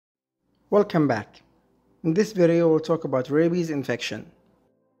Welcome back. In this video we'll talk about rabies infection.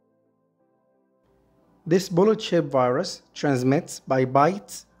 This bullet-shaped virus transmits by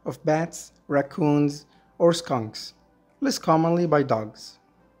bites of bats, raccoons, or skunks, less commonly by dogs.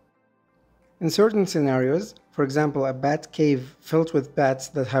 In certain scenarios, for example a bat cave filled with bats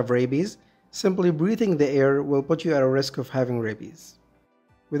that have rabies, simply breathing the air will put you at a risk of having rabies,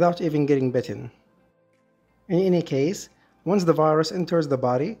 without even getting bitten. In any case, once the virus enters the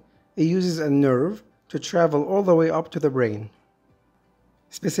body, it uses a nerve to travel all the way up to the brain.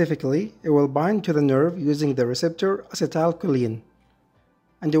 Specifically, it will bind to the nerve using the receptor acetylcholine,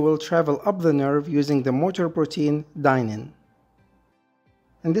 and it will travel up the nerve using the motor protein dynein.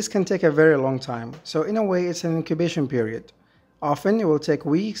 And this can take a very long time, so in a way it's an incubation period. Often it will take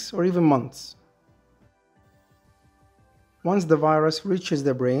weeks or even months. Once the virus reaches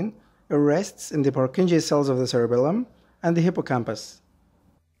the brain, it rests in the Purkinje cells of the cerebellum and the hippocampus.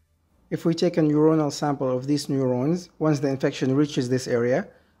 If we take a neuronal sample of these neurons, once the infection reaches this area,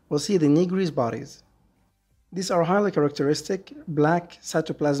 we'll see the Negri's bodies. These are highly characteristic black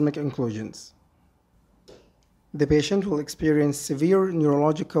cytoplasmic inclusions. The patient will experience severe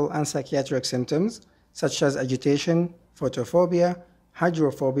neurological and psychiatric symptoms such as agitation, photophobia,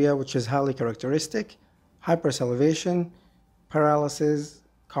 hydrophobia, which is highly characteristic, hypersalivation, paralysis,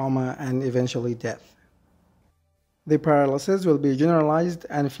 coma, and eventually death. The paralysis will be generalized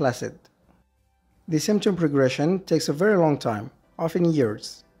and flaccid. The symptom progression takes a very long time, often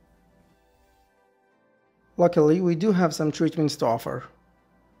years. Luckily, we do have some treatments to offer.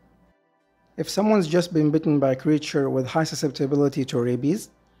 If someone's just been bitten by a creature with high susceptibility to rabies,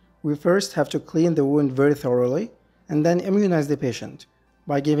 we first have to clean the wound very thoroughly and then immunize the patient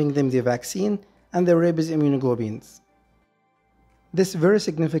by giving them the vaccine and the rabies immunoglobulins. This very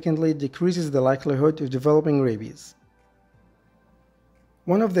significantly decreases the likelihood of developing rabies.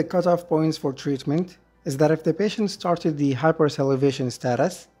 One of the cutoff points for treatment is that if the patient started the hypersalivation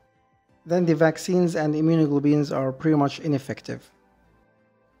status, then the vaccines and immunoglobulins are pretty much ineffective.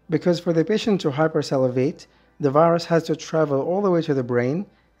 Because for the patient to hypersalivate, the virus has to travel all the way to the brain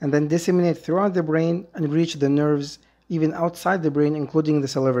and then disseminate throughout the brain and reach the nerves even outside the brain, including the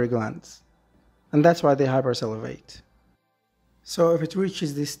salivary glands. And that's why they hypersalivate. So if it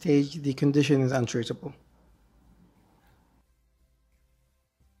reaches this stage, the condition is untreatable.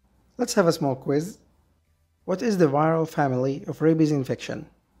 Let's have a small quiz. What is the viral family of rabies infection?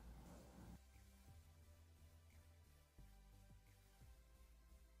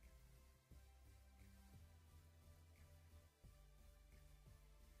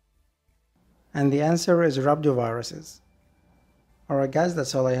 And the answer is Rhabdoviruses. Alright guys,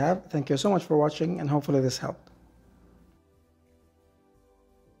 that's all I have. Thank you so much for watching and hopefully this helped.